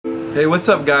Hey, what's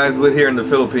up guys? Whit here in the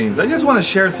Philippines. I just want to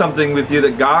share something with you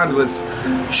that God was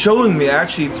showing me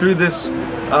actually through this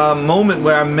moment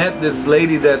where I met this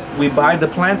lady that we buy the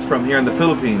plants from here in the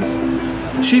Philippines.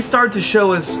 She started to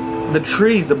show us the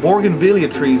trees, the bougainvillea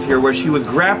trees here, where she was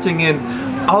grafting in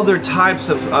other types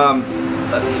of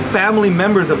family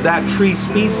members of that tree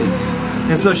species.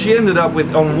 And so she ended up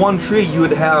with, on one tree you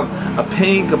would have a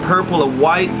pink, a purple, a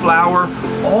white flower,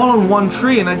 all on one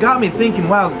tree. And it got me thinking,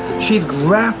 wow, she's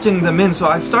grafting them in. So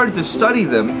I started to study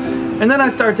them, and then I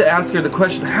started to ask her the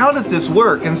question, how does this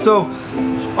work? And so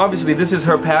obviously this is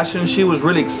her passion. She was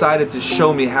really excited to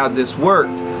show me how this worked.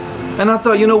 And I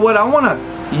thought, you know what, I want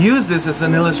to use this as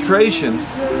an illustration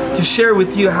to share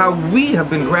with you how we have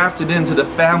been grafted into the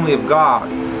family of God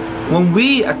when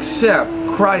we accept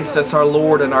Christ as our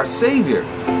Lord and our Savior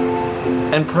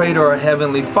and pray to our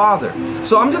Heavenly Father.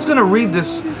 So I'm just going to read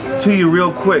this to you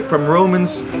real quick from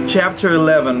Romans chapter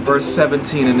 11 verse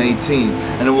 17 and 18,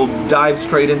 and then we'll dive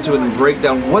straight into it and break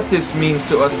down what this means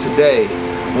to us today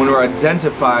when we're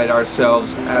identified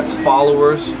ourselves as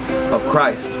followers of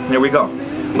Christ. Here we go.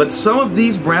 But some of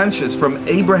these branches from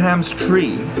Abraham's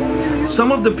tree,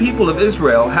 some of the people of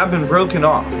Israel, have been broken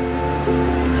off.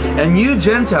 And you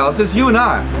Gentiles, this is you and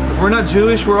I, if we're not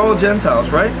Jewish, we're all Gentiles,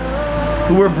 right?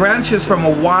 Who were branches from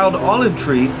a wild olive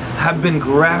tree, have been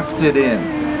grafted in.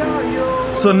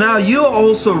 So now you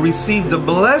also receive the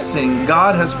blessing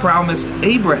God has promised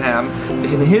Abraham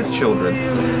and his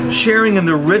children, sharing in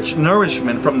the rich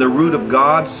nourishment from the root of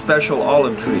God's special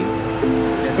olive trees.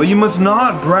 But you must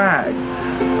not brag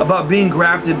about being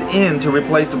grafted in to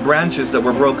replace the branches that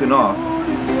were broken off.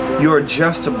 You are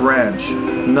just a branch,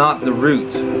 not the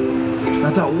root. And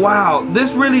I thought, wow,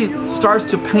 this really starts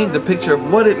to paint the picture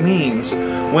of what it means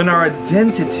when our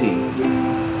identity,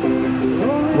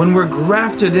 when we're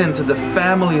grafted into the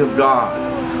family of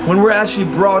God, when we're actually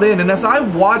brought in. And as I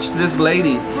watched this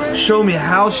lady show me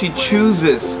how she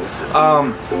chooses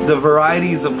the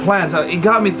varieties of plants, it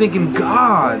got me thinking,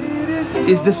 God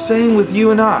is the same with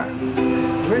you and I.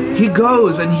 He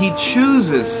goes and He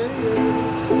chooses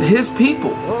His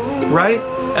people, right?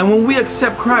 And when we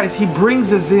accept Christ, He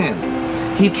brings us in.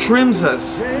 He trims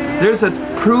us. There's a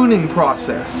pruning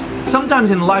process.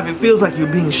 Sometimes in life it feels like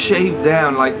you're being shaved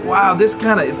down, like, wow, it's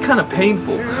kind of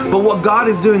painful. But what God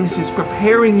is doing is He's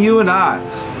preparing you and I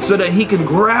so that He can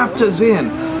graft us in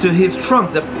to His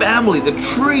trunk, the family, the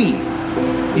tree.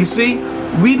 You see,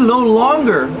 we no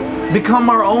longer become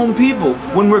our own people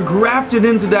when we're grafted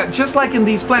into that. Just like in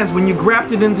these plants, when you're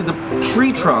grafted into the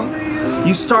tree trunk,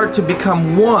 you start to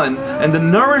become one, and the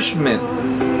nourishment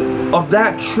of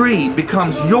that tree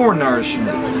becomes your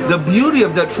nourishment. The beauty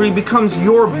of that tree becomes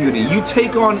your beauty. You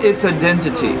take on its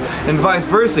identity, and vice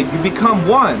versa. You become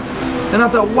one. And I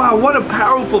thought, wow, what a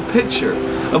powerful picture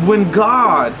of when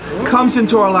God comes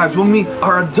into our lives, when we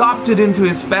are adopted into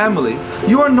His family.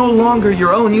 You are no longer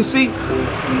your own. You see,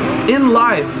 in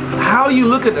life, how you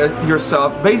look at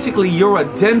yourself, basically your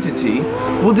identity,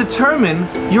 will determine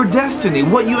your destiny,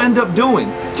 what you end up doing.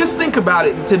 Just think about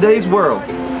it in today's world.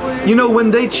 You know,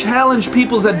 when they challenge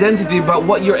people's identity about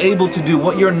what you're able to do,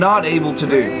 what you're not able to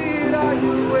do,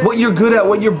 what you're good at,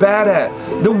 what you're bad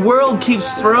at, the world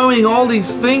keeps throwing all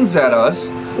these things at us,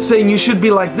 saying you should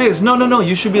be like this. No, no, no,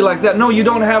 you should be like that. No, you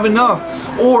don't have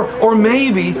enough. Or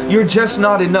maybe you're just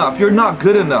not enough. You're not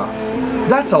good enough.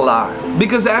 That's a lie.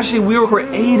 Because actually we were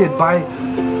created by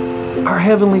our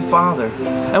Heavenly Father.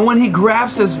 And when He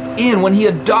grafts us in, when He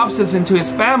adopts us into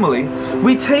His family,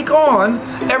 we take on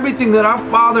everything that our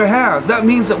Father has. That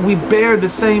means that we bear the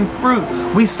same fruit.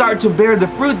 We start to bear the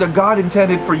fruit that God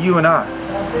intended for you and I.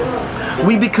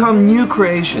 We become new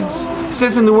creations. It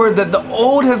says in the Word that the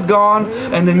old has gone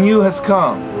and the new has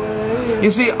come.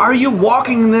 You see, are you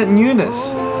walking in that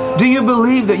newness? Do you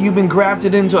believe that you've been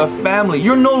grafted into a family?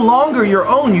 You're no longer your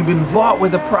own. You've been bought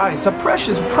with a price, a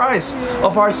precious price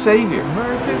of our Savior.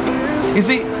 You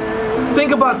see,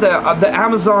 think about the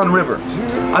Amazon River.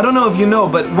 I don't know if you know,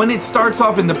 but when it starts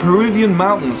off in the Peruvian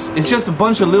mountains, it's just a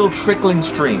bunch of little trickling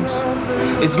streams.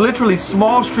 It's literally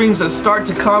small streams that start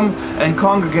to come and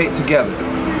congregate together.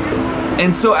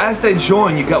 And so as they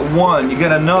join, you get one, you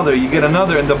get another,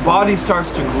 and the body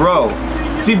starts to grow.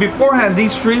 See, beforehand,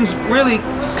 these streams really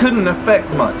couldn't affect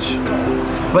much.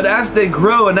 But as they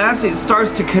grow and as it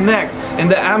starts to connect in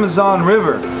the Amazon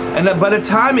River, and by the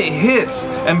time it hits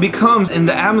and becomes in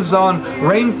the Amazon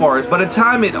rainforest, by the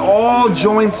time it all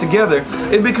joins together,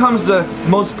 it becomes the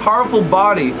most powerful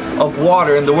body of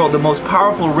water in the world, the most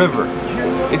powerful river.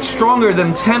 It's stronger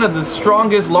than 10 of the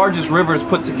strongest, largest rivers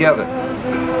put together.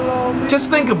 Just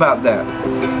think about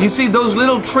that. You see, those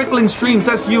little trickling streams,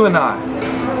 that's you and I.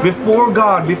 before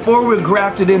God, before we're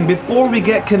grafted in, before we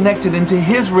get connected into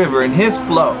His river and His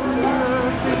flow.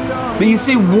 But you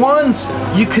see, once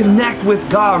you connect with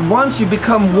God, once you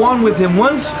become one with Him,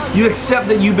 once you accept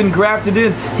that you've been grafted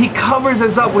in, He covers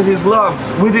us up with His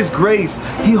love, with His grace.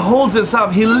 He holds us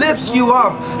up. He lifts you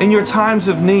up in your times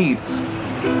of need.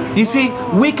 You see,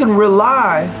 we can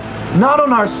rely not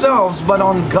on ourselves, but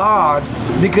on God,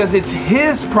 because it's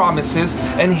His promises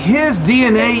and His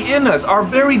DNA in us. Our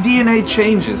very DNA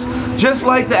changes. Just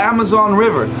like the Amazon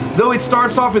River. Though it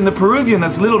starts off in the Peruvian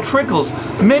as little trickles,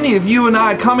 many of you and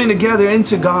I coming together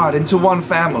into God, into one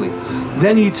family.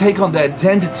 Then you take on the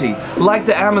identity, like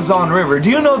the Amazon River. Do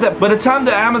you know that by the time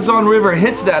the Amazon River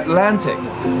hits the Atlantic,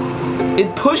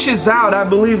 it pushes out, I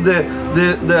believe,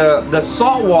 the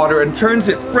salt water and turns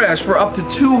it fresh for up to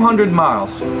 200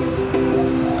 miles.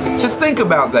 Just think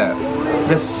about that.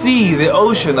 The sea, the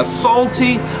ocean, a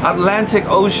salty Atlantic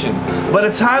Ocean. By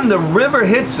the time the river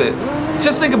hits it,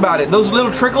 just think about it. Those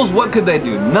little trickles, what could they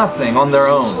do? Nothing on their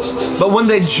own. But when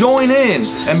they join in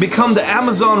and become the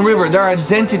Amazon River, their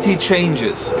identity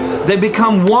changes. They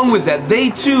become one with that. They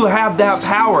too have that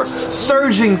power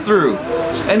surging through.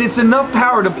 And it's enough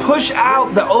power to push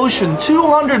out the ocean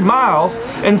 200 miles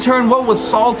and turn what was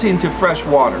salty into fresh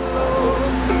water.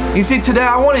 You see, today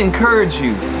I want to encourage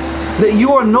you that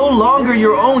you are no longer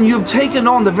your own. You have taken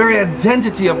on the very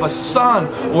identity of a son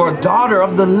or a daughter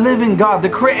of the living God, the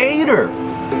Creator.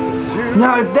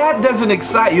 Now, if that doesn't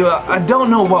excite you, I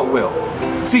don't know what will.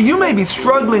 See, you may be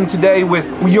struggling today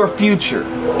with your future,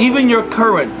 even your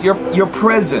current, your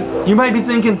present. You might be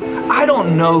thinking, I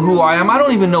don't know who I am. I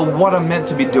don't even know what I'm meant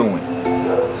to be doing.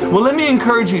 Well, let me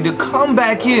encourage you to come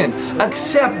back in,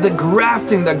 accept the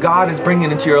grafting that God is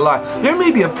bringing into your life. There may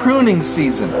be a pruning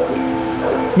season.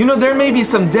 You know, there may be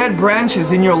some dead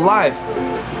branches in your life,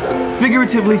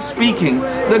 figuratively speaking,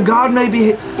 that God may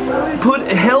be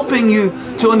helping you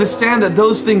to understand that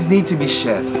those things need to be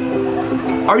shed.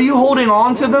 Are you holding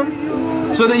on to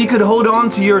them so that you could hold on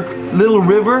to your little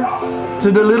river,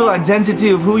 to the little identity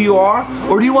of who you are?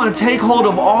 Or do you want to take hold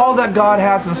of all that God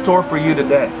has in store for you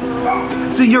today?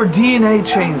 See, your DNA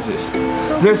changes.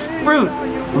 There's fruit.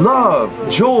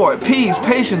 Love, joy, peace,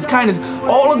 patience, kindness,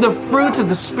 all of the fruits of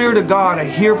the Spirit of God are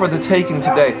here for the taking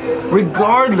today,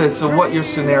 regardless of what your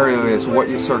scenario is, what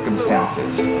your circumstance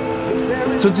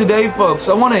is. So today, folks,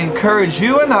 I want to encourage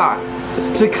you and I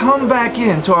to come back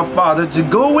in to our Father, to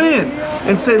go in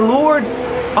and say, Lord,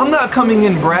 I'm not coming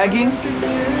in bragging.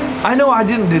 I know I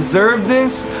didn't deserve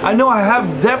this. I know I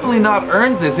have definitely not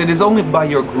earned this. It is only by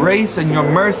your grace and your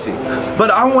mercy.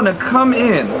 But I want to come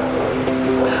in.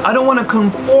 I don't want to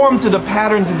conform to the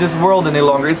patterns of this world any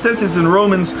longer. It says this in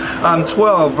Romans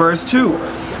 12, verse 2.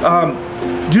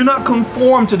 Do not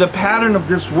conform to the pattern of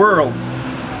this world,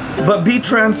 but be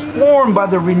transformed by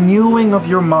the renewing of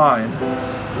your mind.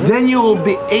 Then you will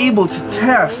be able to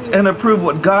test and approve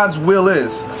what God's will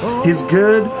is, His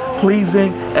good,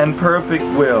 pleasing, and perfect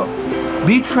will.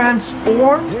 Be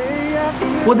transformed?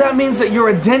 Well, that means that your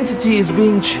identity is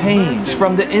being changed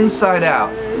from the inside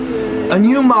out. A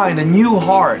new mind, a new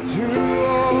heart.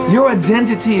 Your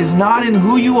identity is not in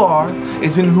who you are,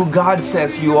 it's in who God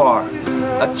says you are.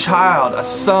 A child, a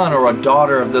son, or a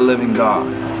daughter of the living God.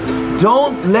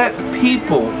 Don't let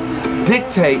people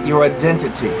dictate your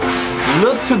identity.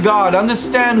 Look to God,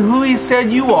 understand who He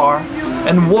said you are,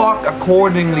 and walk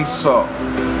accordingly so.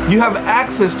 You have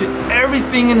access to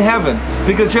everything in heaven,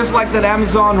 because just like that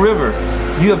Amazon River,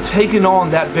 you have taken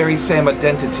on that very same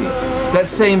identity. That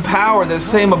same power, that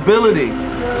same ability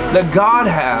that God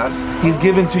has, He's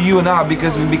given to you and I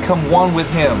because we become one with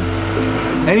Him.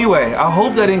 Anyway, I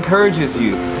hope that encourages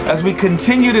you. As we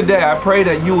continue today, I pray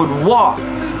that you would walk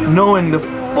knowing the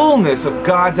fullness of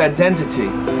God's identity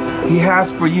He has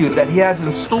for you, that He has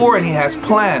in store and He has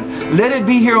planned. Let it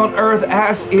be here on earth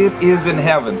as it is in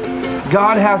heaven.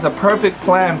 God has a perfect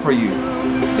plan for you.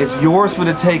 It's yours for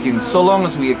the taking, so long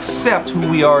as we accept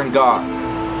who we are in God.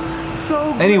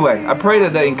 Anyway, I pray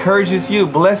that encourages you,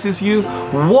 blesses you.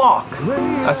 Walk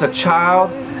as a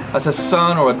child, as a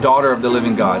son or a daughter of the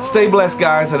living God. Stay blessed,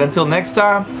 guys, and until next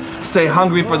time, stay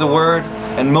hungry for the Word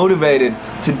and motivated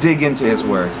to dig into His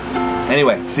Word.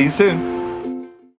 Anyway, see you soon.